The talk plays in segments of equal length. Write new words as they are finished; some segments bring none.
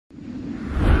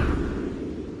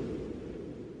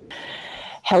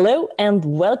Hello and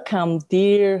welcome,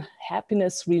 dear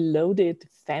Happiness Reloaded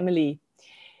family.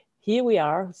 Here we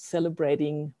are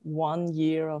celebrating 1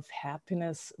 year of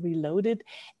Happiness Reloaded,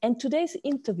 and today's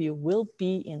interview will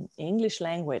be in English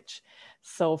language.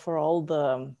 So for all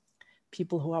the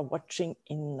people who are watching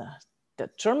in the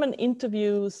German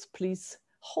interviews, please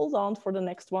hold on for the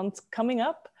next ones coming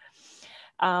up.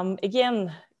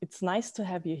 Again, it's nice to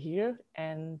have you here,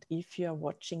 and if you are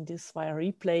watching this via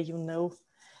replay, you know,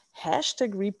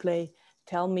 #replay,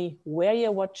 tell me where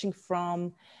you're watching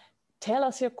from, tell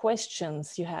us your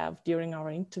questions you have during our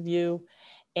interview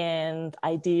and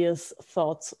ideas,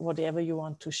 thoughts, whatever you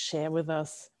want to share with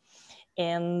us.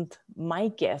 And my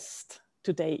guest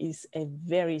today is a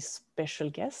very special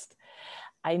guest.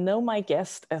 I know my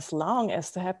guest as long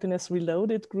as the Happiness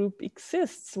Reloaded group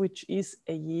exists, which is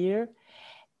a year,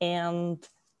 and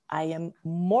I am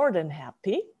more than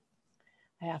happy,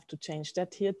 I have to change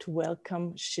that here, to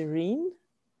welcome Shirine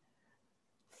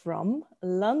from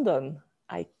London.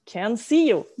 I can see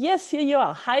you. Yes, here you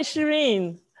are. Hi,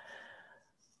 Shirine.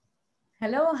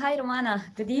 Hello, hi, Romana.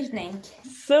 Good evening.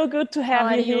 So good to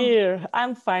have you here.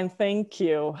 I'm fine, thank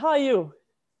you. How are you?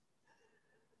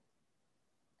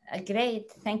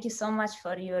 Great. Thank you so much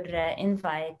for your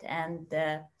invite, and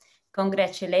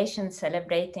congratulations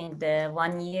celebrating the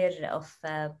 1 year of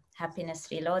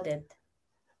Happiness Reloaded.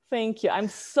 Thank you. I'm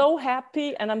so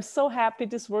happy, and I'm so happy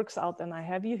this works out and I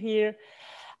have you here.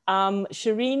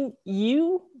 Shirine,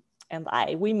 you and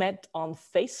we met on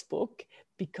Facebook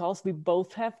because we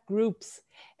both have groups,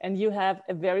 and you have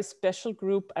a very special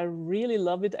group. I really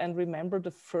love it and remember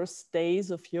the first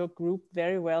days of your group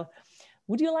very well.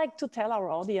 Would you like to tell our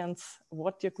audience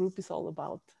what your group is all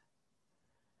about?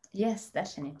 Yes,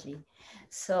 definitely.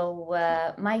 So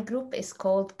my group is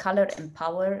called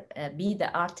ColourEmpower, Be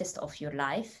the Artist of Your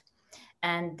Life.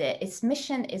 And its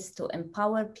mission is to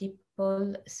empower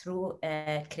people through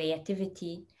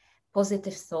creativity,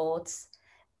 positive thoughts,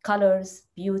 colors,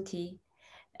 beauty.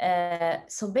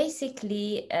 So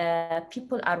basically,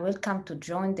 people are welcome to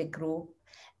join the group,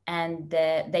 and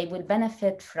they will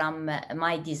benefit from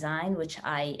my design, which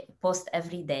I post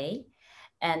every day.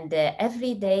 And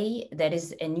every day there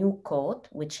is a new quote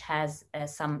which has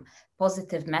some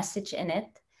positive message in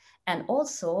it. And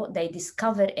also they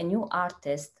discover a new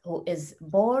artist who is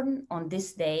born on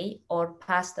this day or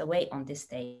passed away on this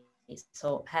day.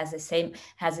 So has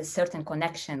a certain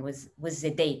connection with the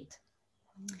date.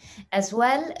 As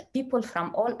well, people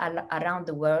from all around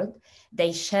the world,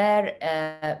 they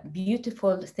share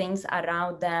beautiful things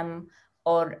around them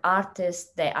or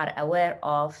artists they are aware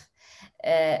of.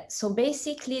 So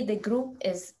basically, the group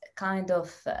is kind of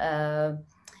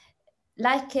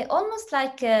almost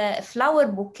like a flower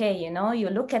bouquet, you know, you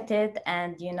look at it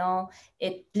and, you know,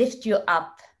 it lifts you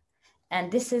up.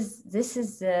 And this is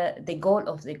the goal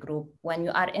of the group. When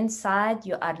you are inside,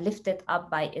 you are lifted up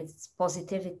by its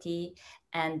positivity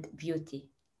and beauty.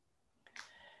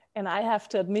 And I have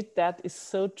to admit that is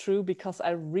so true, because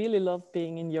I really love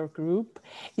being in your group,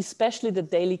 especially the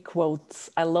daily quotes.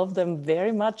 I love them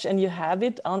very much, and you have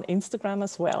it on Instagram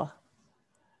as well.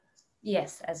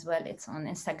 Yes, as well. It's on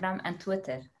Instagram and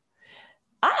Twitter.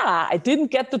 I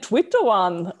didn't get the Twitter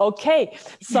one. Okay,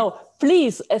 so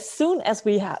please, as soon as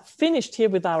we have finished here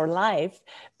with our live,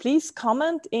 please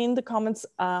comment in the comments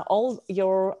all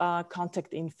your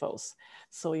contact infos.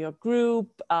 So your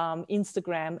group,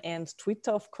 Instagram and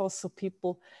Twitter, of course, so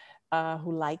people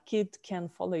who like it can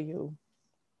follow you.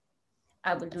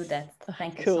 I will do that.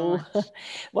 Thank you Cool. so much.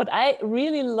 What I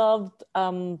really loved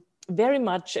very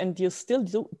much, and you're still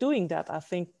doing that, I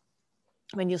think,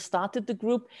 when you started the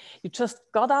group, you just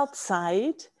got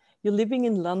outside, you're living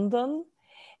in London,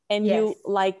 and yes. you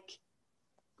like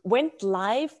went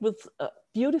live with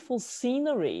beautiful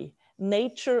scenery,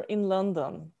 nature in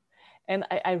London. And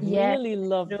I really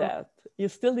love that. You're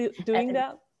still doing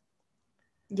that?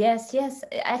 Yes, yes.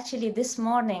 Actually, this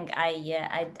morning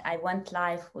I went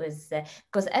live with,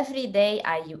 because every day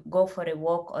I go for a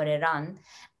walk or a run.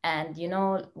 And you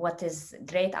know what is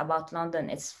great about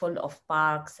London? It's full of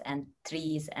parks and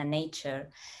trees and nature.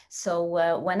 So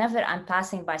whenever I'm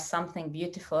passing by something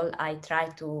beautiful, I try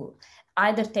to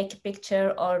either take a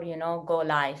picture or, you know, go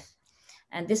live.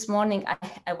 And this morning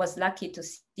I was lucky to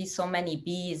see so many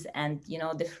bees and, you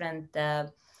know, different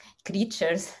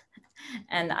creatures.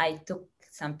 And I took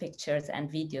some pictures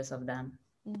and videos of them.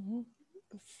 Mm-hmm.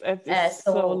 That is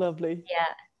so lovely.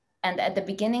 Yeah. And at the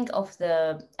beginning of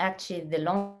the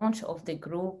launch of the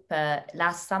group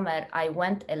last summer, I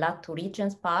went a lot to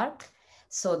Regent's Park.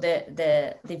 So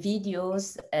the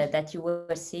videos that you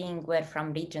were seeing were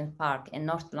from Regent Park in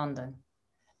North London.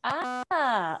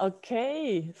 Ah,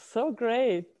 okay. So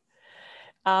great.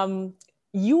 Um,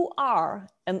 you are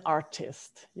an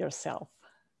artist yourself.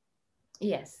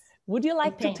 Yes, Would you a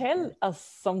like to tell painter. us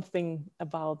something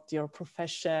about your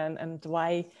profession and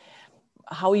why,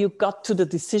 how you got to the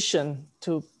decision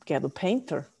to get a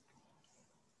painter?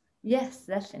 Yes,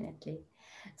 definitely.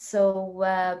 So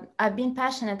I've been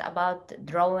passionate about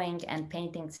drawing and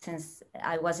painting since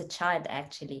I was a child,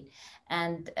 actually.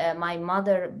 And my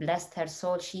mother, blessed her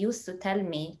soul, she used to tell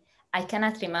me, I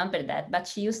cannot remember that, but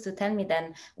she used to tell me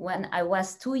then when I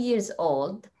was 2 years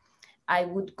old, I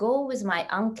would go with my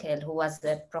uncle, who was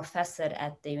a professor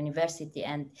at the university,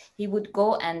 and he would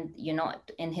go and,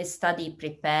 in his study,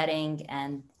 preparing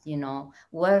and,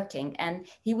 working. And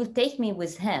he would take me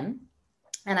with him,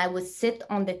 and I would sit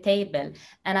on the table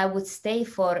and I would stay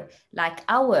for like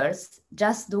hours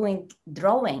just doing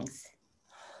drawings.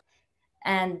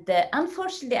 And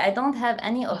unfortunately, I don't have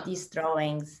any of these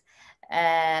drawings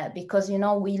because,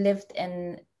 we lived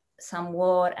in some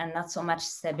war and not so much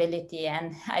stability.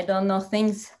 And I don't know,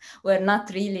 things were not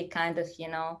really kind of,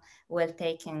 well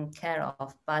taken care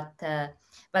of.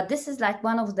 But this is like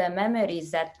one of the memories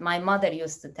that my mother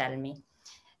used to tell me.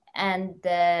 And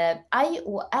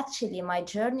actually, my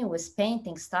journey with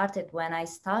painting started when I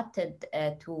started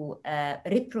to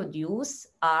reproduce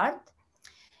art,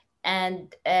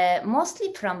 and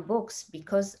mostly from books,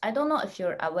 because I don't know if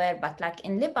you're aware, but like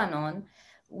in Lebanon,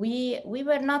 we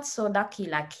were not so lucky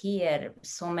like here.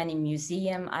 So many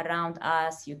museums around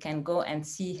us. You can go and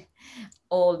see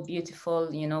all beautiful,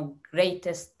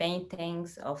 greatest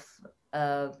paintings of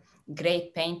uh,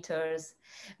 great painters.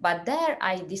 But there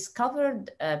I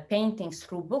discovered paintings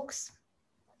through books.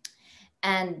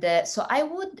 And so I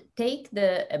would take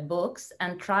the books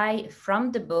and try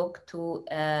from the book to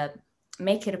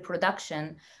make a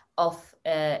reproduction of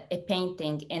a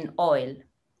painting in oil.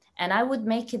 And I would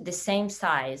make it the same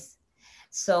size.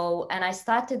 So, and I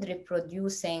started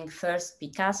reproducing first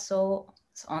Picasso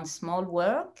on small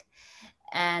work,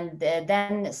 and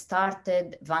then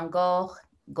started Van Gogh,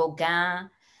 Gauguin,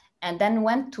 and then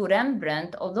went to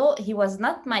Rembrandt, although he was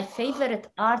not my favorite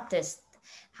artist.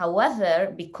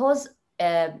 However, because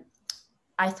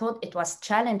I thought it was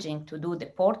challenging to do the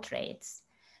portraits,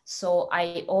 so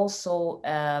I also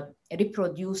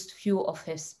reproduced few of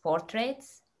his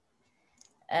portraits.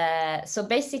 So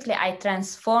basically, I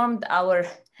transformed our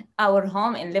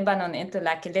home in Lebanon into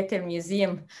like a little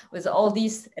museum with all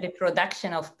these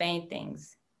reproduction of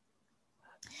paintings.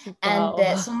 And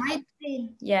Wow. so my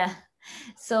dream, yeah.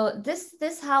 So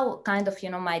this how kind of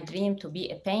my dream to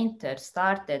be a painter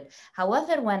started.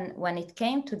 However, when it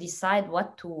came to decide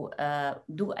what to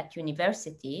do at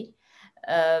university,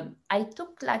 I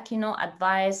took like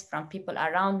advice from people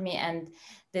around me, and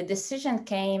the decision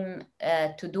came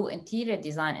to do interior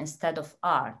design instead of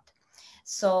art.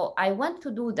 So I went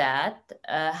to do that.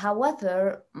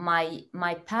 However,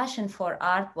 my passion for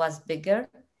art was bigger.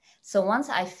 So once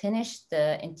I finished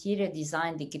the interior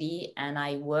design degree and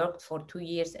I worked for 2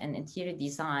 years in interior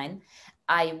design,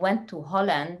 I went to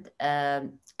Holland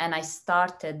and I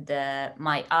started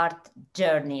my art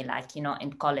journey, like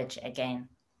in college again.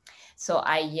 So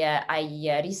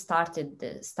I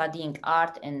restarted studying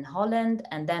art in Holland,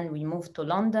 and then we moved to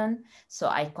London. So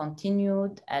I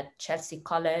continued at Chelsea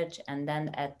College, and then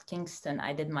at Kingston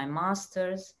I did my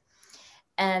master's.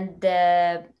 And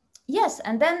yes,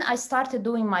 and then I started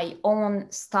doing my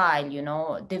own style,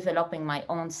 developing my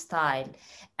own style.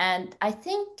 And I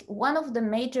think one of the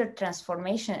major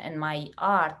transformation in my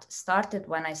art started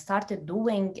when I started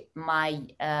doing my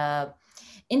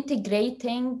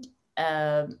integrating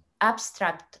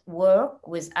abstract work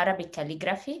with Arabic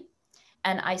calligraphy.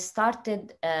 And I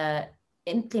started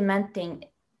implementing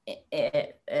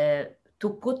to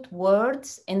put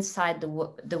words inside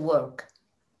the work.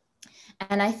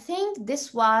 And I think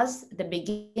this was the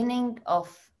beginning of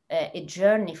a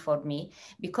journey for me,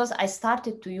 because I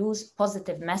started to use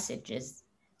positive messages.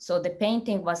 So the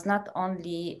painting was not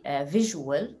only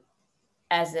visual,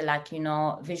 as a, like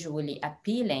visually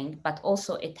appealing, but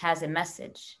also it has a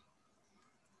message.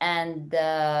 And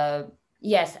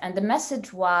yes, and the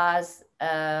message was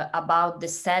about the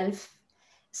self,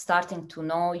 starting to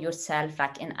know yourself,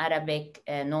 like in Arabic,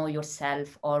 know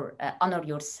yourself, or honor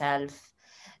yourself.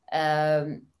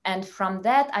 And from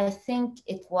that, I think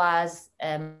it was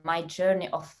my journey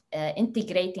of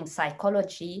integrating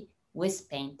psychology with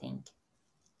painting.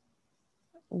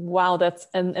 Wow, that's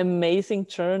an amazing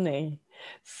journey.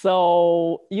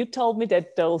 So you told me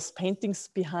that those paintings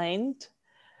behind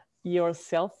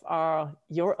yourself are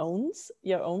your own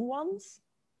ones?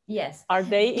 Yes. Are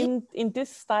they in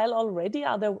this style already?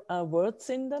 Are there words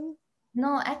in them?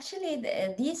 No, actually,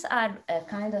 these are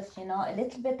kind of, a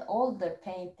little bit older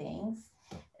paintings.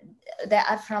 They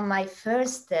are from my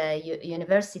first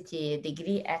university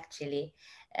degree, actually,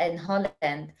 in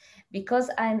Holland, because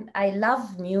I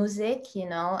love music, you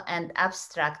know, and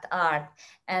abstract art,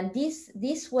 and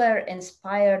these were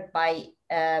inspired by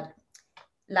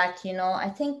like, you know, I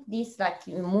think these like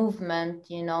movement,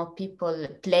 you know, people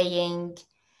playing.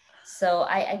 So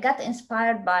I got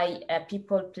inspired by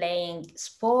people playing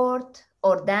sport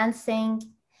or dancing,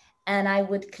 and I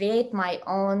would create my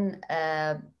own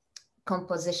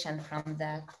composition from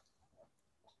that.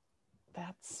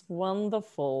 That's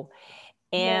wonderful.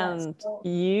 Yes. And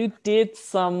you did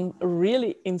some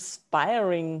really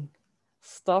inspiring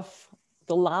stuff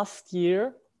the last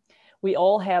year. We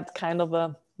all had kind of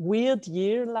a weird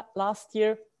year last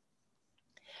year.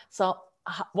 So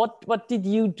what did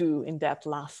you do in that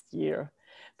last year?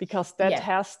 Because that Yeah.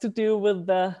 has to do with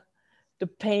the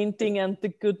painting and the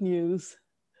good news.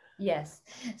 Yes.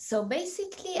 So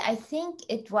basically, I think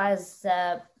it was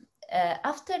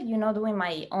after, you know, doing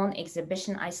my own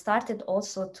exhibition, I started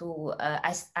also to,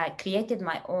 I created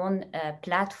my own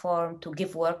platform to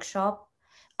give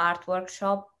art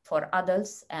workshop for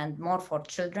adults and more for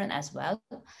children as well.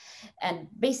 And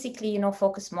basically, you know,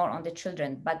 focus more on the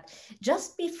children. But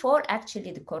just before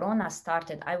actually the Corona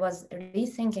started, I was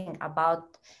rethinking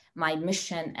about my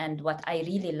mission and what I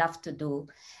really love to do.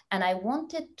 And I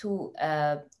wanted to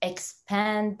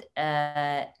expand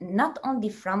not only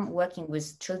from working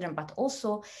with children, but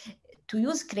also to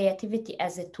use creativity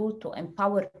as a tool to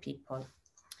empower people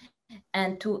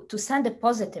and to send a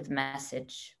positive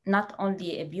message, not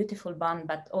only a beautiful one,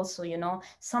 but also, you know,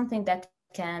 something that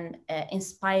can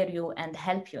inspire you and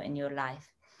help you in your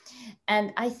life.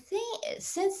 And I think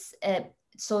since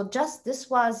so just this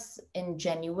was in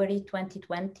January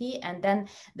 2020, and then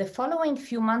the following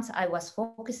few months I was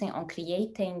focusing on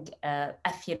creating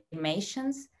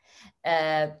affirmations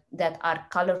that are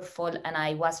colorful, and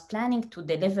I was planning to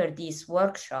deliver these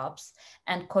workshops,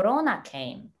 and Corona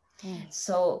came.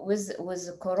 So with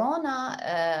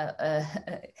Corona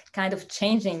kind of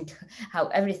changing how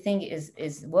everything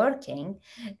is working,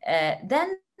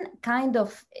 then kind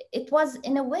of it was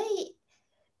in a way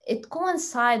it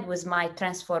coincided with my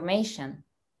transformation,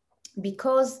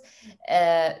 because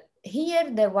here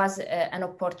there was an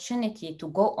opportunity to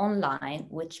go online,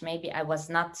 which maybe I was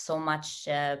not so much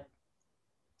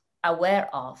aware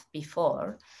of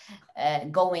before,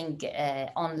 going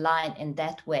online in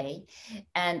that way.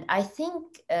 And I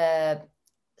think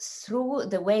through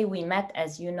the way we met,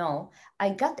 as you know,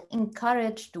 I got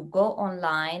encouraged to go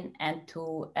online and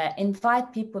to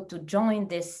invite people to join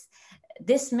this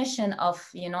mission of,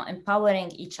 you know, empowering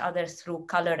each other through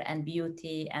color and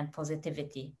beauty and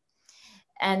positivity.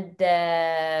 And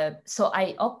so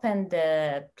I opened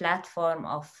the platform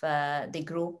of the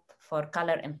group for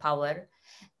ColourEmpower,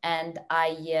 and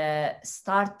I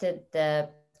started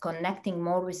connecting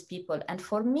more with people. And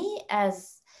for me,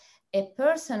 as a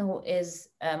person who is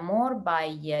more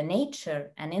by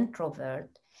nature an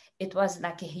introvert, it was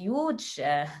like a huge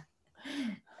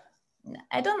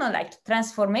I don't know, like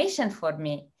transformation for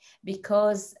me,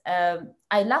 because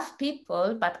I love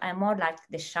people, but I'm more like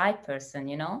the shy person,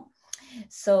 you know.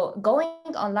 So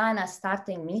going online and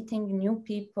starting meeting new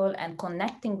people and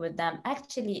connecting with them,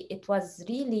 actually, it was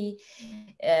really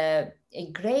a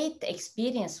great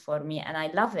experience for me, and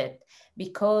I love it,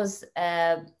 because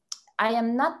I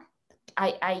am not.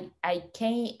 I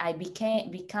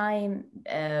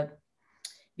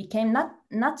became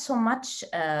not so much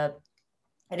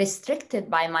restricted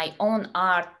by my own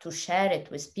art to share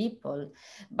it with people,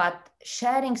 but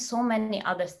sharing so many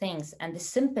other things, and the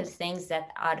simple things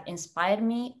that are inspire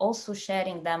me, also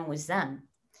sharing them with them.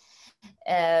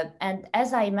 And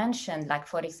as I mentioned, like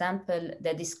for example,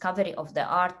 the discovery of the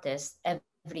artist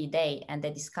every day and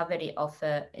the discovery of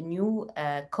a new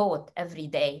quote every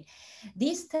day,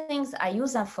 these things I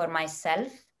use them for myself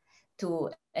to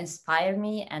inspire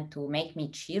me and to make me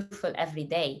cheerful every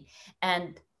day.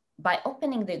 And by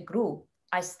opening the group,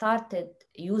 I started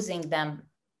using them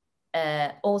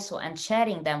also and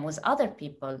sharing them with other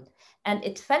people. And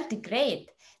it felt great,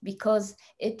 because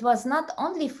it was not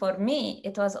only for me,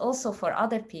 it was also for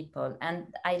other people.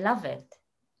 And I love it.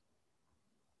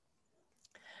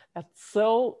 That's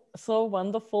so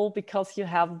wonderful, because you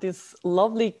have this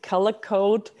lovely color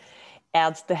code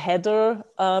at the header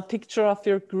picture of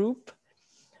your group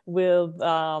with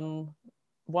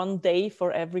one day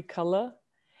for every color.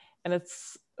 And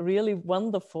it's really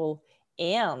wonderful.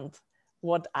 And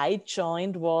what I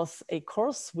joined was a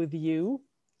course with you,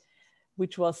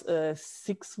 which was a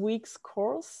 6 weeks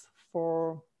course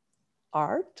for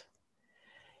art.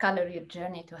 Color Your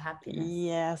Journey to Happiness.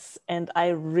 Yes, and I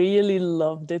really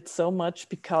loved it so much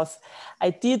because I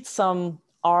did some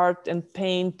art and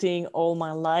painting all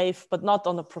my life, but not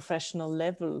on a professional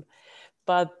level.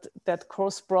 But that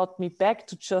course brought me back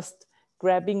to just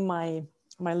grabbing my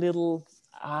little,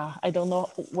 I don't know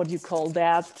what you call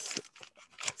that,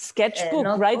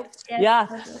 sketchbook, right? Notebook, yes. Yeah,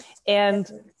 and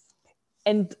Notebook.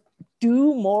 and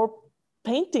do more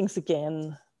paintings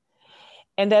again.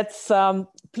 And that's,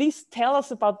 please tell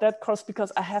us about that course,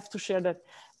 because I have to share that.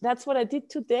 That's what I did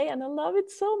today, and I love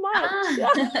it so much.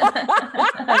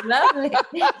 Ah, lovely.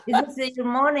 Is this your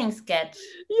morning sketch?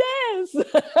 Yes.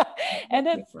 And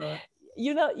that's, Beautiful.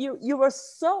 you were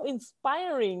so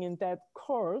inspiring in that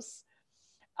course.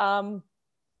 Um,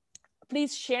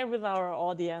 please share with our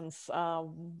audience,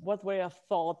 what were your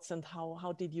thoughts, and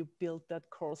how did you build that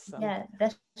course? And Yeah,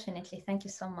 definitely. Thank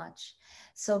you so much.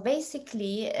 So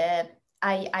basically,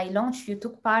 I launched, you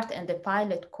took part in the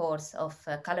pilot course of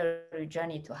Color Your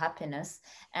Journey to Happiness,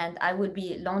 and I will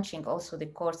be launching also the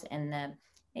course in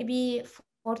maybe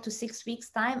 4 to 6 weeks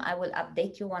time. I will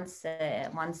update you once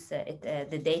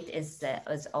the date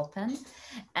is open.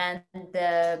 And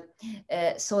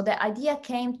so the idea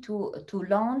came to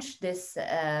launch this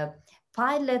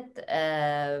pilot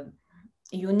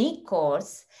unique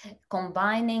course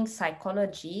combining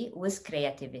psychology with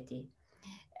creativity.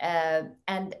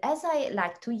 And as I,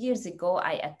 like 2 years ago,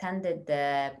 I attended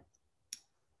the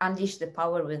Unleash the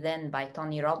Power Within by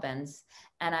Tony Robbins,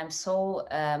 and I'm so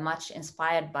much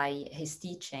inspired by his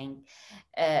teaching.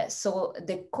 So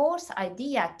the course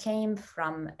idea came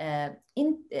from a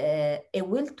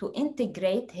will to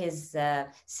integrate his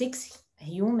 6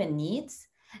 human needs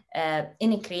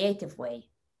in a creative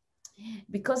way.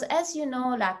 Because as you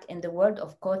know, like in the world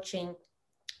of coaching,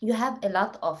 you have a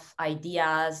lot of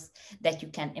ideas that you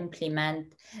can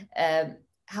implement.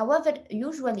 However,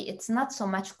 usually it's not so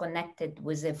much connected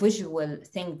with a visual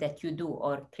thing that you do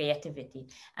or creativity.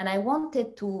 And I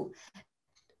wanted to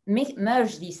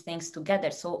merge these things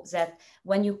together so that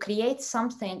when you create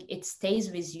something, it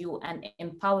stays with you and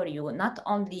empower you, not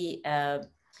only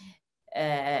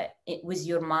with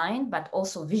your mind, but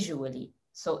also visually.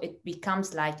 So it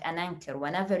becomes like an anchor.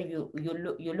 Whenever you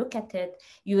look at it,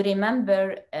 you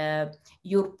remember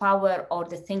your power or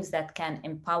the things that can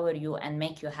empower you and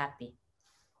make you happy.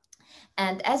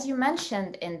 And as you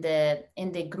mentioned in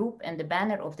the group, in the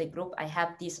banner of the group, I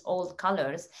have these old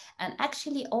colors, and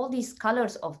actually all these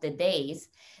colors of the days,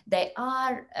 they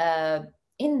are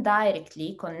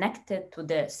indirectly connected to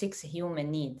the 6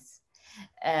 human needs.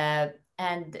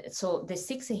 And so the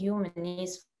 6 human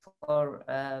needs, for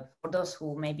those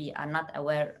who maybe are not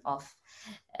aware of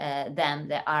them,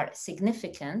 they are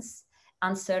significance,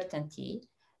 uncertainty,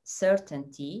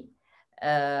 certainty,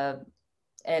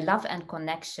 love and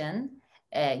connection,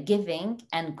 giving,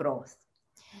 and growth.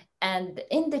 And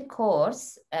in the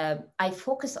course, I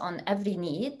focus on every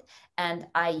need, and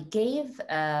I gave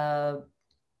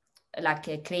like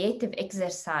a creative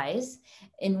exercise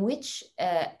in which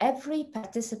every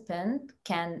participant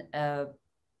can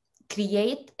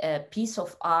create a piece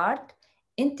of art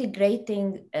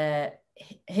integrating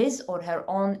his or her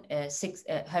own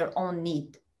her own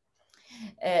need.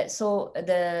 So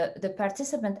the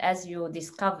participant, as you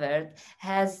discovered,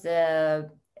 has the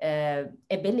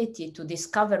ability to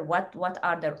discover what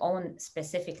are their own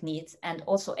specific needs and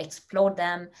also explore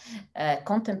them,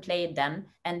 contemplate them,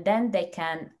 and then they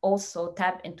can also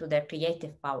tap into their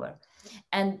creative power.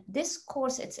 And this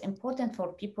course, it's important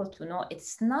for people to know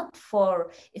it's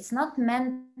not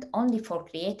meant only for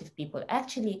creative people.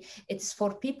 Actually, it's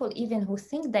for people even who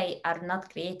think they are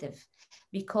not creative,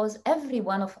 because every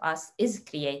one of us is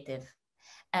creative.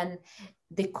 And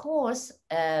the course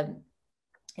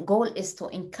goal is to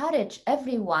encourage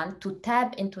everyone to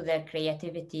tap into their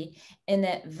creativity in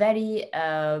a very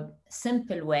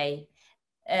simple way,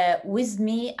 with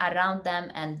me around them.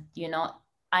 And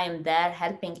I am there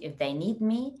helping if they need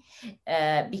me,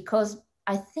 because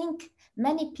I think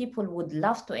many people would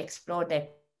love to explore their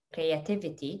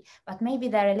creativity, but maybe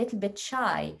they're a little bit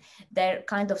shy. They're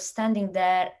kind of standing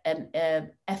there,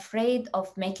 afraid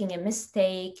of making a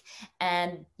mistake,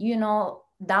 and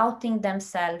doubting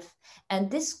themselves.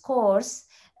 And this course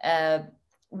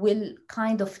will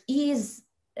kind of ease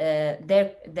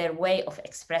their way of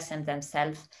expressing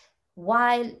themselves,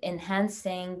 while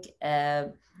enhancing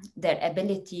their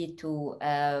ability to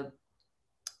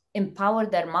empower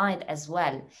their mind as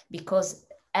well. Because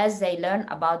as they learn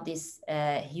about these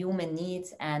human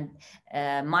needs and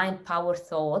mind power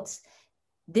thoughts,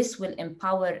 this will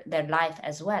empower their life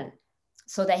as well.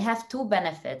 So they have two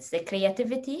benefits: the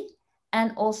creativity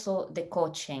and also the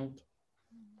coaching.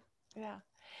 yeah,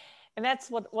 And that's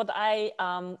what I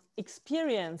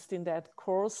experienced in that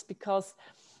course, because,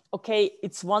 okay,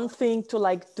 it's one thing to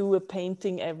like do a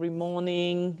painting every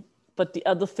morning, but the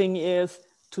other thing is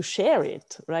to share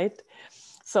it, right?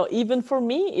 So even for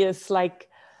me, it's like,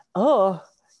 oh,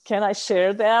 can I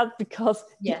share that because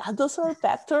the Yes. others are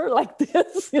better like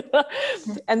this? You know?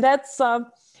 And that's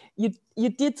you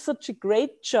did such a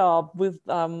great job with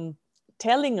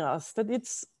telling us that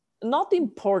it's not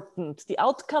important. The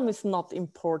outcome is not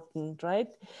important, right?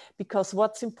 Because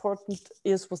what's important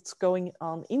is what's going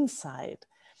on inside,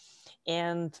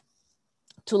 and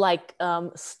to like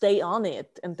stay on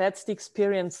it. And that's the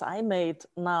experience I made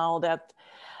now, that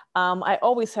I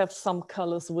always have some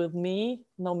colors with me,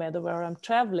 no matter where I'm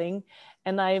traveling,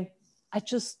 and I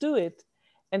just do it,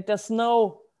 and there's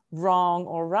no wrong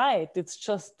or right. It's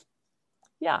just,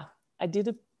 yeah, I did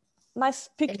a nice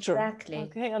picture. Exactly.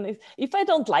 Okay, and if I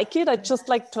don't like it, I just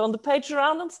like turn the page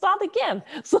around and start again.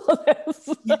 So that's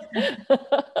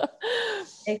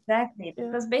Exactly, yeah.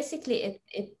 because basically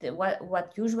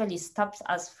what usually stops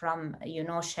us from, you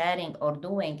know, sharing or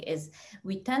doing is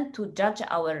we tend to judge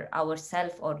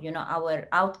ourselves, or, you know, our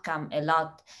outcome a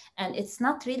lot. And it's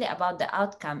not really about the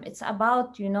outcome. It's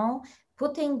about, you know,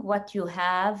 putting what you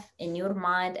have in your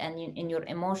mind and in your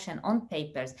emotion on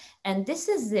papers. And this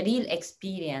is the real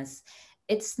experience.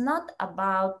 It's not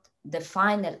about the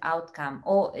final outcome.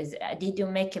 Oh, did you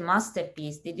make a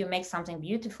masterpiece? Did you make something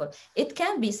beautiful? It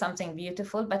can be something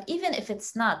beautiful, but even if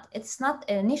it's not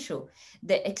an issue.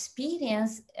 The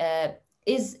experience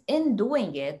is in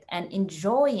doing it and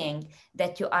enjoying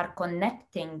that you are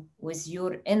connecting with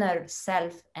your inner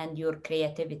self and your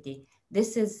creativity.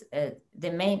 This is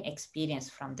the main experience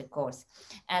from the course.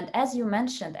 And as you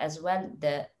mentioned as well,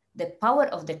 the power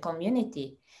of the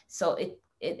community. So it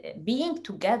being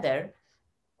together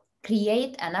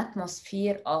create an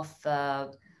atmosphere of a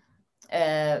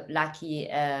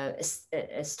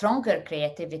stronger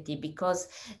creativity, because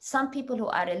some people who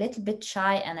are a little bit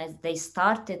shy, and as they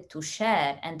started to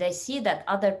share and they see that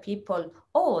other people,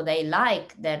 oh, they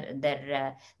like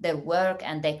their work,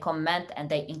 and they comment and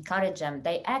they encourage them,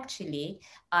 they actually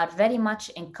are very much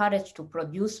encouraged to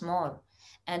produce more.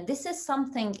 And this is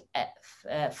something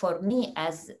for me,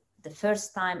 as the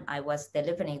first time I was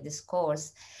delivering this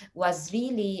course, was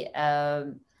really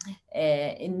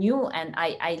new, and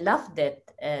I loved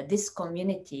it, this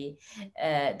community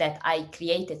that I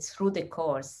created through the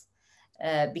course.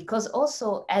 Because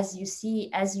also, as you see,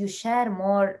 as you share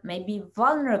more maybe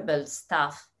vulnerable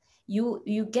stuff,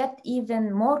 you get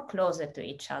even more closer to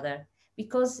each other,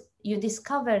 because you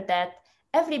discover that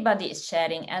everybody is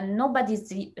sharing and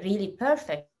nobody's really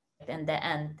perfect in the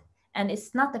end, and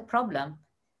it's not a problem.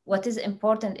 What is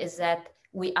important is that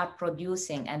we are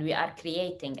producing and we are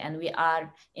creating and we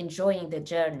are enjoying the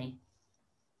journey.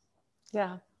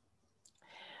 Yeah,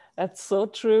 that's so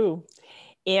true.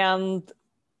 And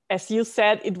as you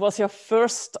said, it was your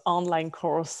first online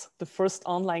course, the first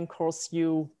online course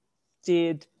you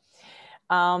did.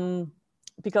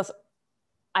 Because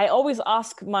I always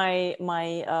ask my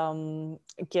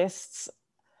guests,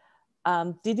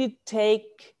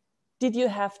 did you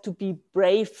have to be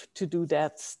brave to do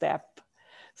that step?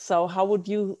 So how would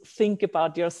you think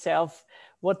about yourself?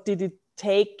 What did it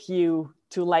take you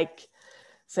to like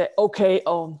say, okay,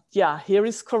 oh yeah, here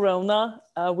is Corona.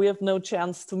 We have no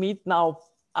chance to meet now.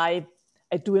 I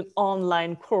do an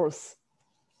online course.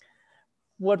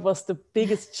 What was the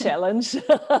biggest challenge?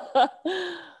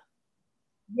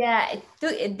 Yeah,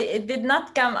 it did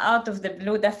not come out of the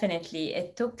blue. Definitely,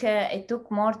 it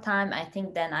took more time, I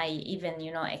think, than I even,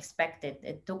 you know, expected.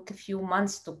 It took a few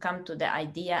months to come to the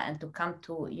idea and to come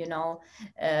to, you know,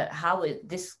 how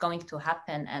this is going to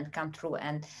happen and come true.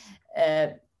 And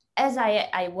uh, as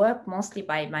I work mostly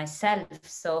by myself,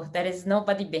 so there is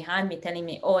nobody behind me telling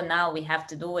me, oh, now we have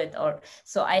to do it, or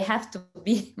so I have to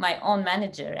be my own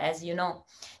manager, as you know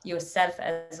yourself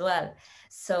as well.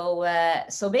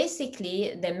 So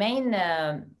basically, the main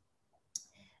uh,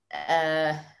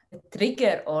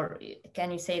 trigger, or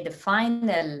can you say the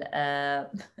final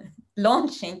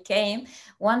launching came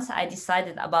once I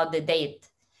decided about the date.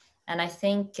 And I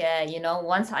think, you know,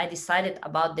 once I decided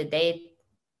about the date,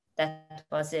 that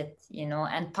was it, you know,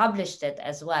 and published it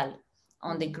as well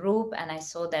on the group. And I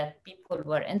saw that people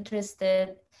were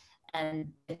interested,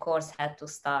 and the course had to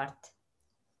start.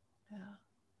 Yeah.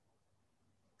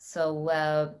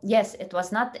 So yes, it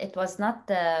was not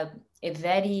a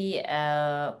very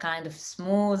kind of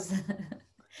smooth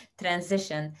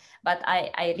transition, but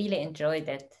I really enjoyed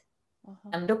it. Uh-huh.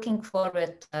 I'm looking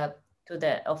forward to to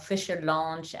the official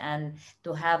launch and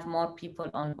to have more people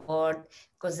on board.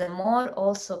 Because the more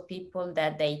also people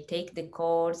that they take the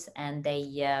course and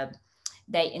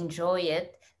they enjoy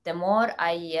it, the more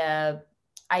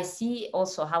I see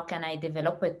also how can I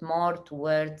develop it more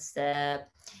towards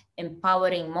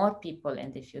empowering more people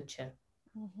in the future.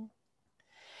 Mm-hmm.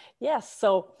 Yes,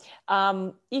 so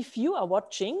if you are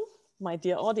watching, my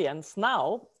dear audience,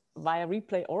 now via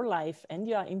replay or live, and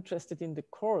you are interested in the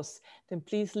course, then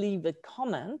please leave a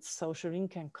comment so Shirine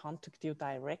can contact you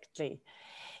directly.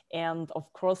 And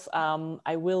of course,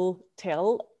 I will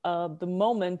tell the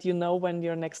moment, you know, when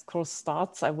your next course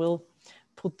starts. I will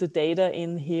put the data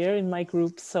in here in my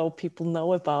group so people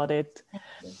know about it.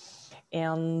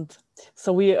 And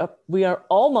so we are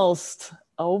almost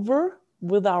over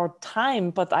with our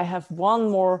time, but I have one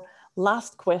more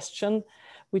last question,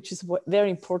 which is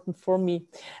very important for me.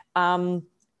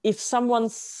 If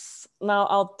someone's now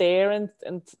out there and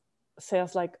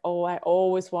says like, oh, I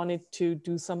always wanted to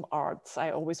do some arts, I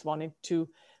always wanted to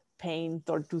paint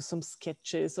or do some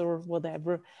sketches or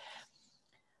whatever,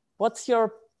 what's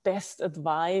your best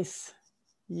advice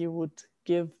you would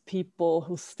give people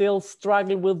who still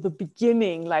struggle with the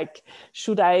beginning? Like,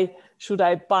 should I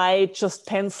buy just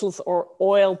pencils or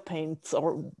oil paints,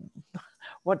 or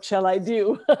what shall I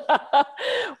do?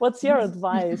 What's your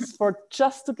advice for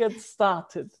just to get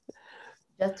started?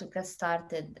 Just to get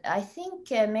started, I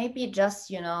think maybe just,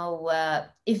 you know,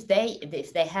 if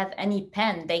they have any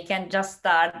pen, they can just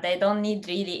start. They don't need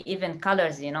really even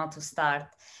colors, you know, to start,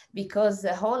 because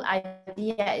the whole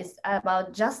idea is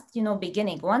about just, you know,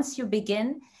 beginning. Once you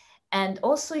begin, and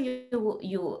also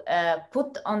you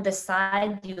put on the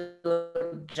side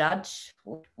your judge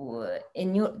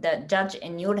the judge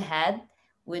in your head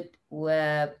with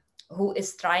who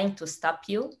is trying to stop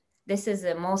you. This is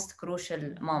the most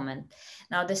crucial moment.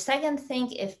 Now, the second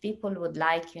thing, if people would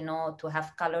like, you know, to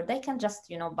have color, they can just,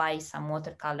 you know, buy some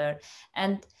watercolor.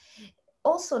 And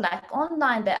also, like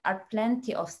online, there are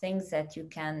plenty of things that you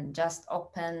can just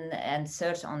open and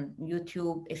search on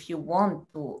YouTube if you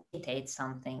want to imitate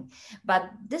something. But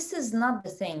this is not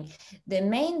the thing. The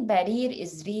main barrier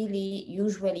is really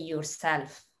usually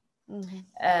yourself.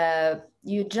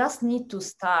 You just need to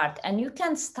start, and you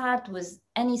can start with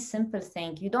any simple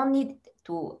thing. You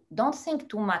don't think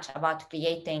too much about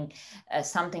creating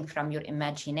something from your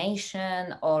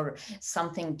imagination or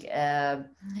something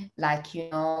like, you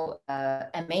know,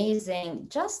 amazing.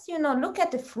 Just, you know, look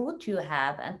at the fruit you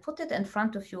have and put it in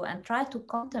front of you and try to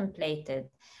contemplate it.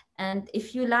 And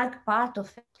if you like part of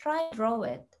it, try draw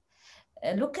it.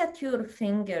 Look at your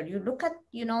finger. You look at,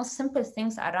 you know, simple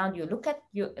things around you. Look at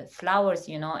your flowers,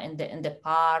 you know, in the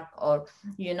park, or,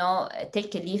 you know,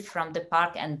 take a leaf from the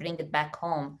park and bring it back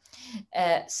home.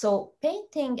 So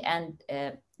painting and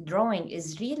drawing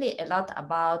is really a lot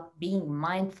about being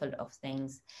mindful of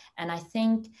things. And I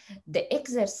think the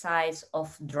exercise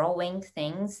of drawing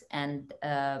things and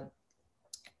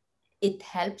it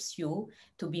helps you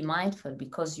to be mindful,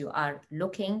 because you are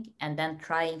looking and then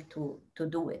trying to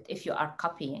do it. If you are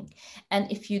copying,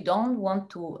 and if you don't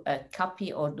want to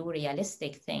copy or do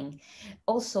realistic thing,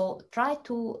 also try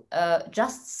to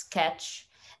just sketch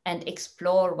and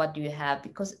explore what you have,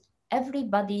 because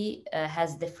everybody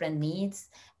has different needs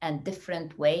and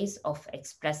different ways of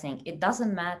expressing. It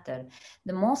doesn't matter.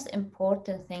 The most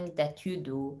important thing that you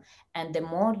do, and the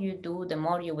more you do, the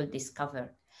more you will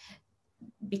discover,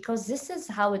 because this is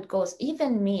how it goes.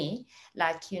 Even me,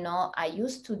 like, you know, I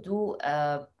used to do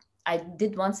I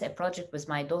did once a project with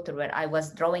my daughter where I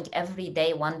was drawing every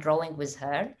day one drawing with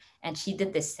her, and she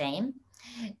did the same.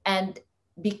 And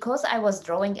because I was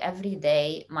drawing every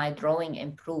day, my drawing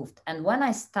improved. And when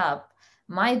I stop,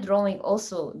 my drawing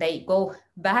also, they go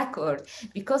backward,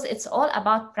 because it's all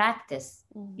about practice.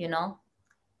 You know,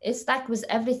 it's like with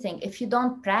everything. If you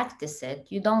don't practice it,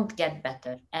 you don't get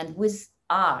better. And with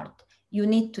art, you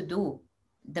need to do.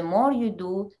 The more you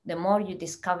do, the more you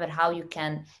discover how you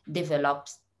can develop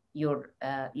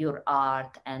your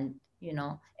art, and, you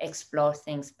know, explore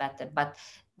things better. But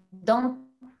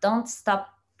don't stop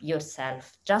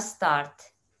yourself. Just start.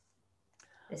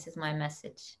 This is my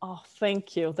message. Oh,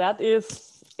 thank you. That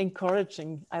is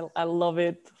encouraging. I love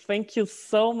it. Thank you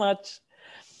so much.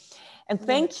 And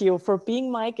thank you for being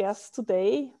my guest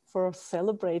today, for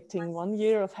celebrating 1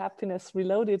 year of Happiness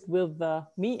Reloaded with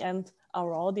me and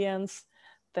our audience,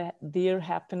 the dear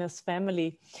Happiness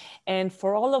family. And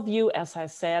for all of you, as I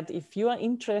said, if you are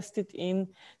interested in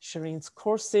Shirine's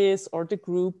courses or the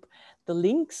group, the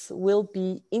links will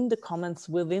be in the comments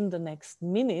within the next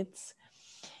minutes.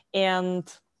 And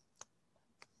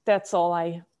that's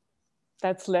all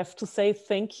that's left to say.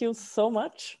 Thank you so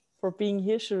much for being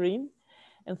here, Shirine.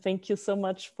 And thank you so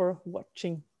much for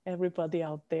watching, everybody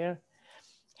out there.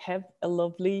 Have a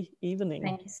lovely evening.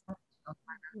 Thank you so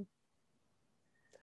much.